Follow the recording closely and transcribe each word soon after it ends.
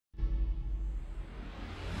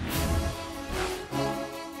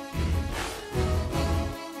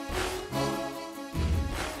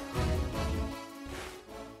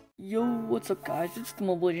What's up guys, it's the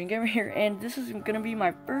Mobile Legend Gamer here, and this is gonna be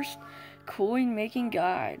my first coin making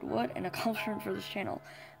guide. What an accomplishment for this channel.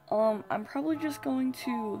 I'm probably just going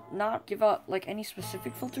to not give out like any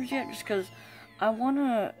specific filters yet, just because I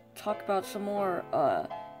wanna talk about some more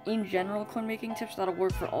in general coin making tips that'll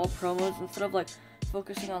work for all promos instead of like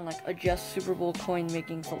focusing on like a just Super Bowl coin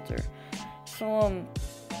making filter. So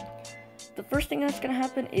the first thing that's gonna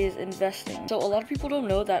happen is investing. So a lot of people don't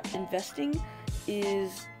know that investing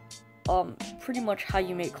is pretty much how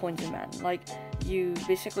you make coins in Madden. Like, you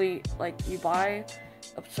basically, like, you buy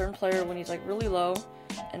a certain player when he's like really low,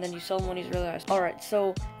 and then you sell him when he's really high. Alright,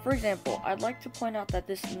 so for example, I'd like to point out that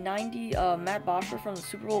this 90 Matt Bosher from the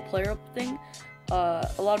Super Bowl player thing,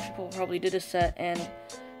 a lot of people probably did a set and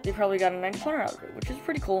they probably got a 90 punter out of it, which is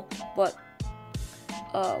pretty cool. But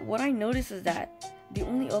what I noticed is that the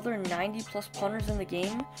only other 90 plus punters in the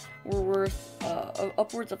game were worth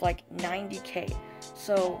upwards of like 90k.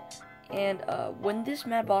 So, and when this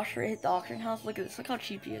Matt Bosher hit the auction house, look at this, look how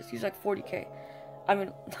cheap he is. He's like 40k. I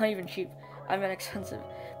mean, not even cheap, I mean expensive.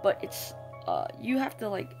 But it's, you have to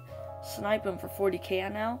like snipe him for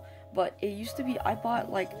 40k now. But it used to be, I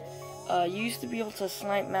bought like, you used to be able to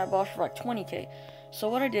snipe Matt Bosher for like 20k. So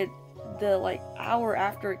what I did, the like hour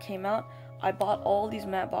after it came out, I bought all these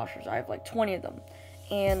Matt Boshers. I have like 20 of them.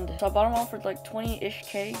 And so I bought them all for like 20-ish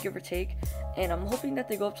K, give or take, and I'm hoping that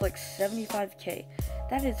they go up to like 75k.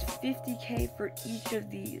 That is 50k for each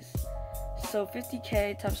of these. So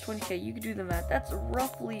 50k times 20k, you can do the math. That's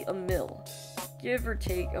roughly a mil, give or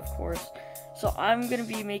take, of course. So I'm gonna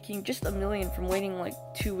be making just $1 million from waiting like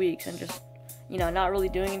 2 weeks and just, you know, not really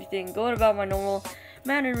doing anything, going about my normal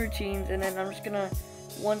Madden routines, and then I'm just gonna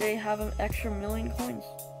one day have an extra $1 million coins.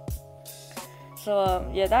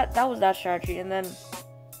 So yeah, that was that strategy. And then,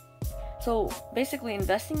 so basically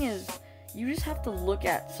investing is, you just have to look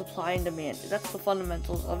at supply and demand. That's the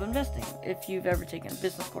fundamentals of investing, if you've ever taken a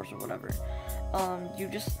business course or whatever. You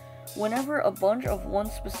just, whenever a bunch of one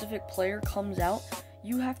specific player comes out,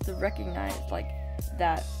 you have to recognize like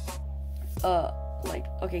that, like,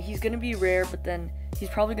 okay, he's gonna be rare, but then he's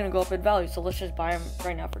probably gonna go up in value, so let's just buy him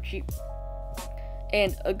right now for cheap.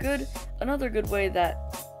 And another good way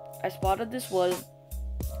that I spotted this was,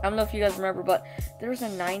 I don't know if you guys remember, but there was a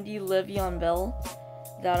 90 Le'Veon Bell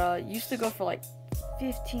that used to go for like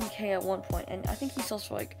 15k at one point, and I think he sells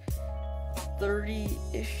for like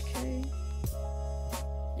 30-ish k.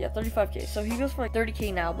 Yeah, 35k. So he goes for like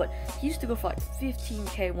 30k now, but he used to go for like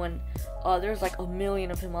 15k when there's like 1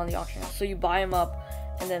 million of him on the auction house. So you buy him up,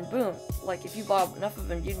 and then boom, like if you bought enough of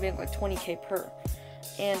him, you'd make like 20k per.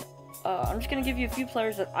 And I'm just gonna give you a few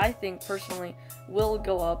players that I think personally will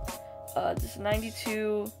go up. This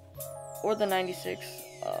 92 or the 96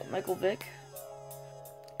 Michael Vick.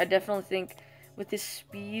 I definitely think with his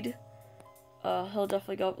speed, he'll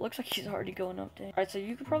definitely go up. Looks like he's already going up there. Alright, so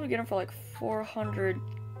you could probably get him for like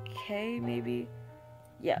 400k maybe.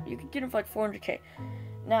 Yeah, you could get him for like 400k.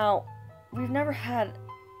 Now, we've never had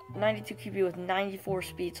 92 QB with 94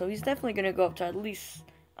 speed, so he's definitely going to go up to at least,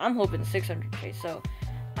 I'm hoping 600k. So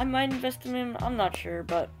I might invest in him, I'm not sure,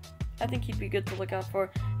 but I think he'd be good to look out for.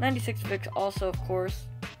 96 Vick also, of course.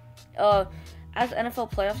 As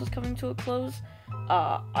NFL playoffs is coming to a close,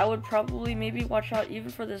 I would probably maybe watch out even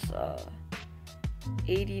for this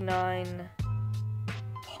 89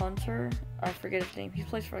 punter. I forget his name. He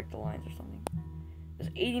plays for like the Lions or something. This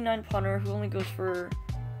 89 punter who only goes for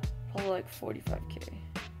probably like 45k.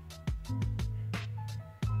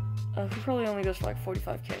 Who probably only goes for like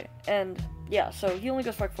 45k. And yeah, so he only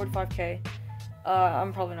goes for like 45k.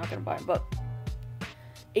 I'm probably not gonna buy him, but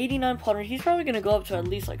 89 punter, he's probably gonna go up to at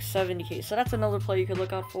least like 70k. So that's another play you could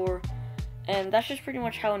look out for. And that's just pretty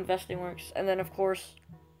much how investing works. And then, of course,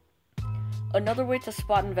 another way to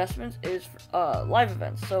spot investments is live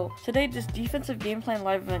events. So today, this defensive game plan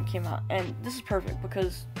live event came out, and this is perfect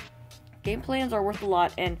because game plans are worth a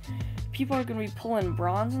lot, and people are going to be pulling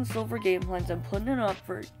bronze and silver game plans and putting it up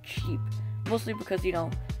for cheap. Mostly because, you know,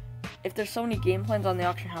 if there's so many game plans on the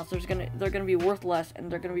auction house, they're gonna be worth less,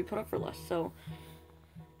 and they're gonna be put up for less. So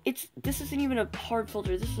this isn't even a hard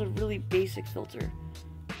filter. This is a really basic filter.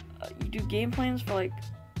 You do game plans for like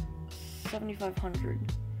 7,500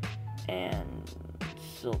 and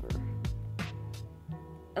silver,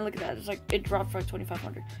 and look at that, it's like it dropped for like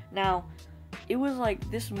 2,500. Now, it was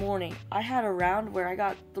like this morning I had a round where I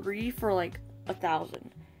got 3 for like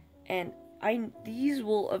 1,000, and these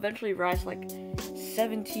will eventually rise to like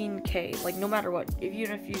 17k, like no matter what,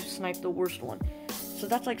 even if you snipe the worst one. So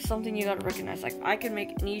that's like something you gotta recognize. Like, I can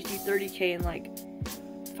make an easy 30k in like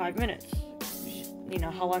 5 minutes. You know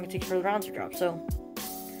how long it takes for the rounds to drop. So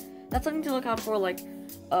that's something to look out for. Like,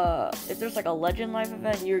 if there's like a legend live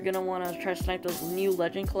event, you're gonna want to try to snipe those new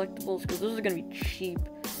legend collectibles, because those are gonna be cheap.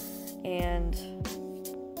 And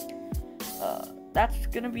that's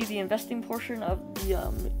gonna be the investing portion of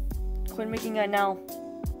the coin making guide. Now,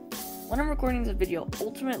 when I'm recording this video,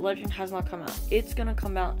 Ultimate Legend has not come out. It's gonna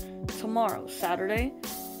come out tomorrow, Saturday,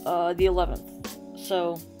 the 11th.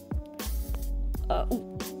 So,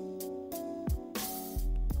 ooh.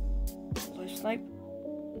 Will I snipe?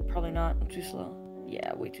 Probably not. I'm too slow.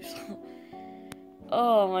 Yeah, way too slow.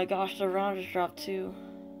 Oh my gosh, the round just dropped too.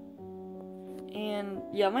 And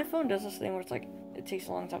yeah, my phone does this thing where it's like, it takes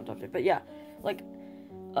a long time to update. But yeah, like,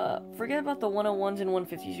 forget about the 101s and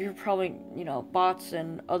 150s. You're probably, you know, bots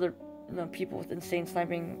and other, you know, people with insane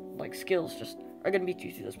sniping, like, skills just are gonna beat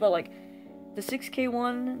you through this. But like, the 6K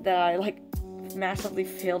one that I, like, massively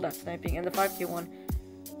failed at sniping, and the 5K one,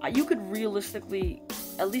 you could realistically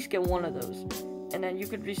at least get one of those. And then you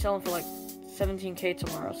could resell them for like 17K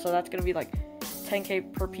tomorrow. So that's gonna be like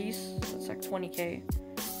 10K per piece. That's like 20K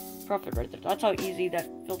profit right there. That's how easy that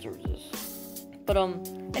filter is. But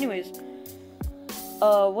anyways,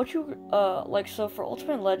 what you like, so for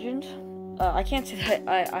Ultimate Legend, I can't say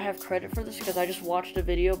that I have credit for this, because I just watched a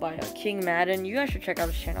video by King Madden. You guys should check out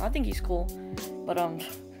his channel. I think he's cool. But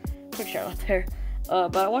quick shout out there.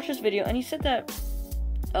 But I watched this video, and he said that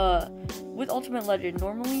with Ultimate Legend,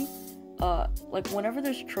 normally like whenever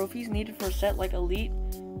there's trophies needed for a set, like elite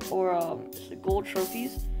or gold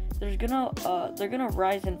trophies, they're gonna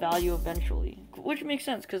rise in value eventually, which makes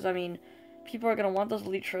sense, because I mean, people are gonna want those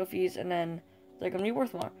elite trophies, and then they're gonna be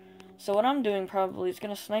worth more. So what I'm doing probably is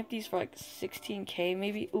gonna snipe these for like 16K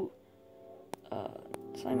maybe. Ooh,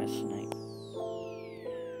 Simon snipe.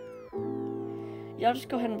 Yeah, I'll just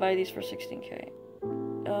go ahead and buy these for 16K.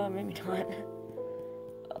 Maybe not.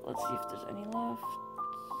 Let's see if there's any left.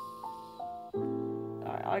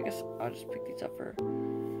 I guess I'll just pick these up for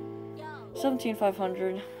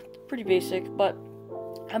 17,500. Pretty basic, but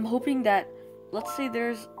I'm hoping that, let's say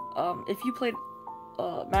there's, if you played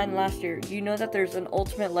Madden last year, you know that there's an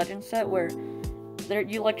Ultimate Legend set where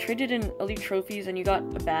you like traded in elite trophies and you got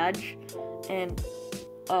a badge, and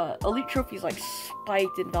elite trophies like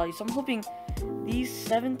spiked in value. So I'm hoping these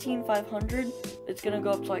 17,500, it's gonna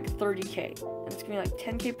go up to like 30K, and it's gonna be like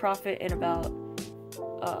 10K profit in about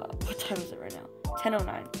what time is it right now?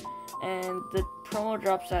 10:09, and the promo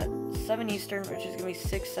drops at 7 Eastern, which is gonna be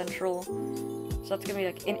 6 Central. So that's gonna be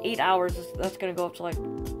like in 8 hours. That's gonna go up to like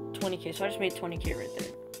 20K. So I just made 20K right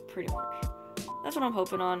there, pretty much. That's what I'm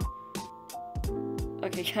hoping on.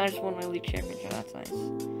 Okay, I just won my league championship. That's nice.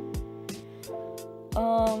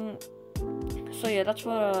 So yeah, that's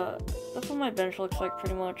what my bench looks like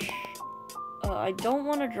pretty much. I don't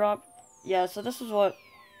want to drop. Yeah, so this is what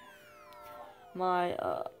my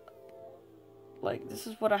like, this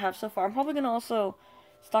is what I have so far. I'm probably gonna also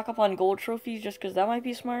stock up on gold trophies, just because that might be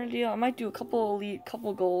a smart idea. I might do a couple elite,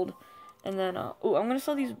 couple gold, and then oh, I'm gonna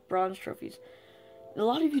sell these bronze trophies. A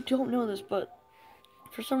lot of you don't know this, but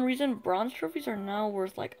for some reason, bronze trophies are now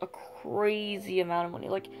worth like a crazy amount of money.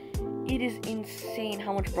 Like, it is insane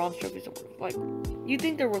how much bronze trophies are worth. Like, you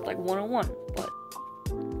think they're worth like 101, but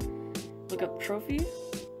look up trophy.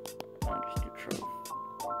 I'll just do trophy.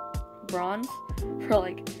 Bronze for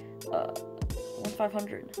like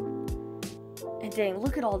 1,500. And dang,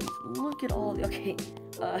 look at all these. Look at all the. Okay,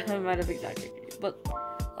 I might have exaggerated, but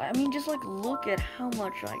I mean, just like look at how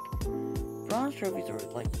much like bronze trophies are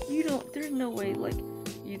worth. Like, you don't. There's no way like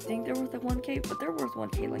you think they're worth like 1K, but they're worth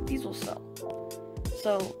 1K. Like, these will sell.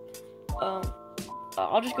 So,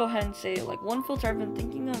 I'll just go ahead and say, like, one filter I've been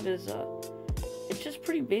thinking of is it's just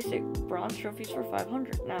pretty basic. Bronze trophies for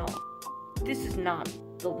 500. Now, this is not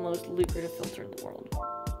the most lucrative filter in the world.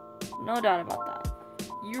 No doubt about that.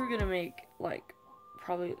 You're gonna make like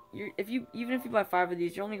probably even if you buy 5 of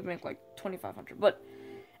these, you're only gonna make like 2,500. But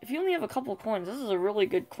if you only have a couple coins, this is a really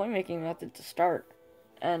good coin making method to start.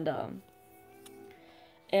 And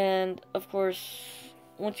of course,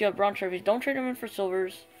 once you have bronze trophies, don't trade them in for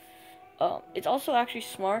silvers. It's also actually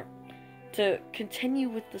smart to continue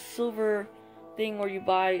with the silver thing where you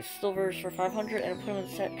buy silvers for 500 and put them in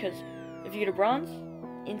the set, because if you get a bronze,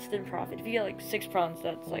 instant profit. If you get like 6 bronze,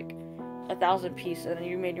 that's like 1,000 piece, and then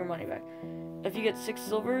you made your money back. If you get 6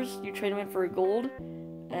 silvers, you trade them in for a gold,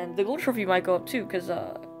 and the gold trophy might go up too, because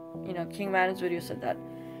you know, King Madden's video said that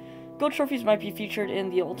gold trophies might be featured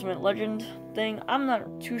in the Ultimate Legend thing. I'm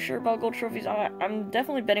not too sure about gold trophies. I'm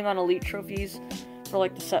definitely betting on elite trophies for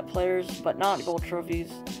like the set players, but not gold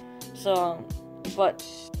trophies. So, but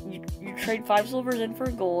you trade 5 silvers in for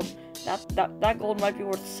a gold. That gold might be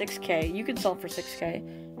worth 6K. You can sell it for 6K,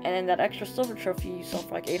 and then that extra silver trophy you sell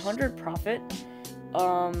for like 800 profit.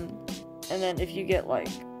 and then if you get like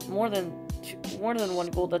more than 1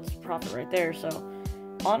 gold, that's profit right there. So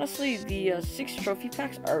honestly, the 6 trophy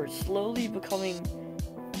packs are slowly becoming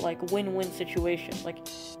like win-win situations. Like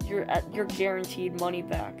you're guaranteed money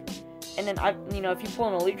back, and then if you pull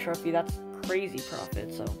an elite trophy, that's crazy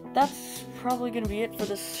profit. So that's probably gonna be it for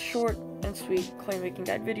this short and sweet coin making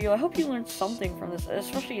guide video. I hope you learned something from this,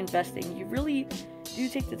 especially investing. You really do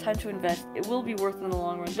take the time to invest. It will be worth it in the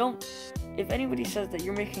long run. If anybody says that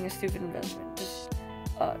you're making a stupid investment, just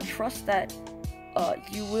trust that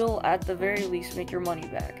you will at the very least make your money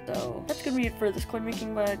back. So that's gonna be it for this coin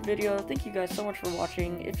making guide video. Thank you guys so much for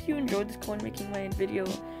watching. If you enjoyed this coin making guide video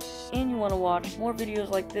and you want to watch more videos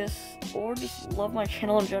like this, or just love my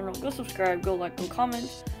channel in general, go subscribe, go like, go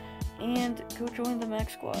comment, and go join the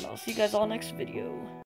Max Squad. I'll see you guys all next video.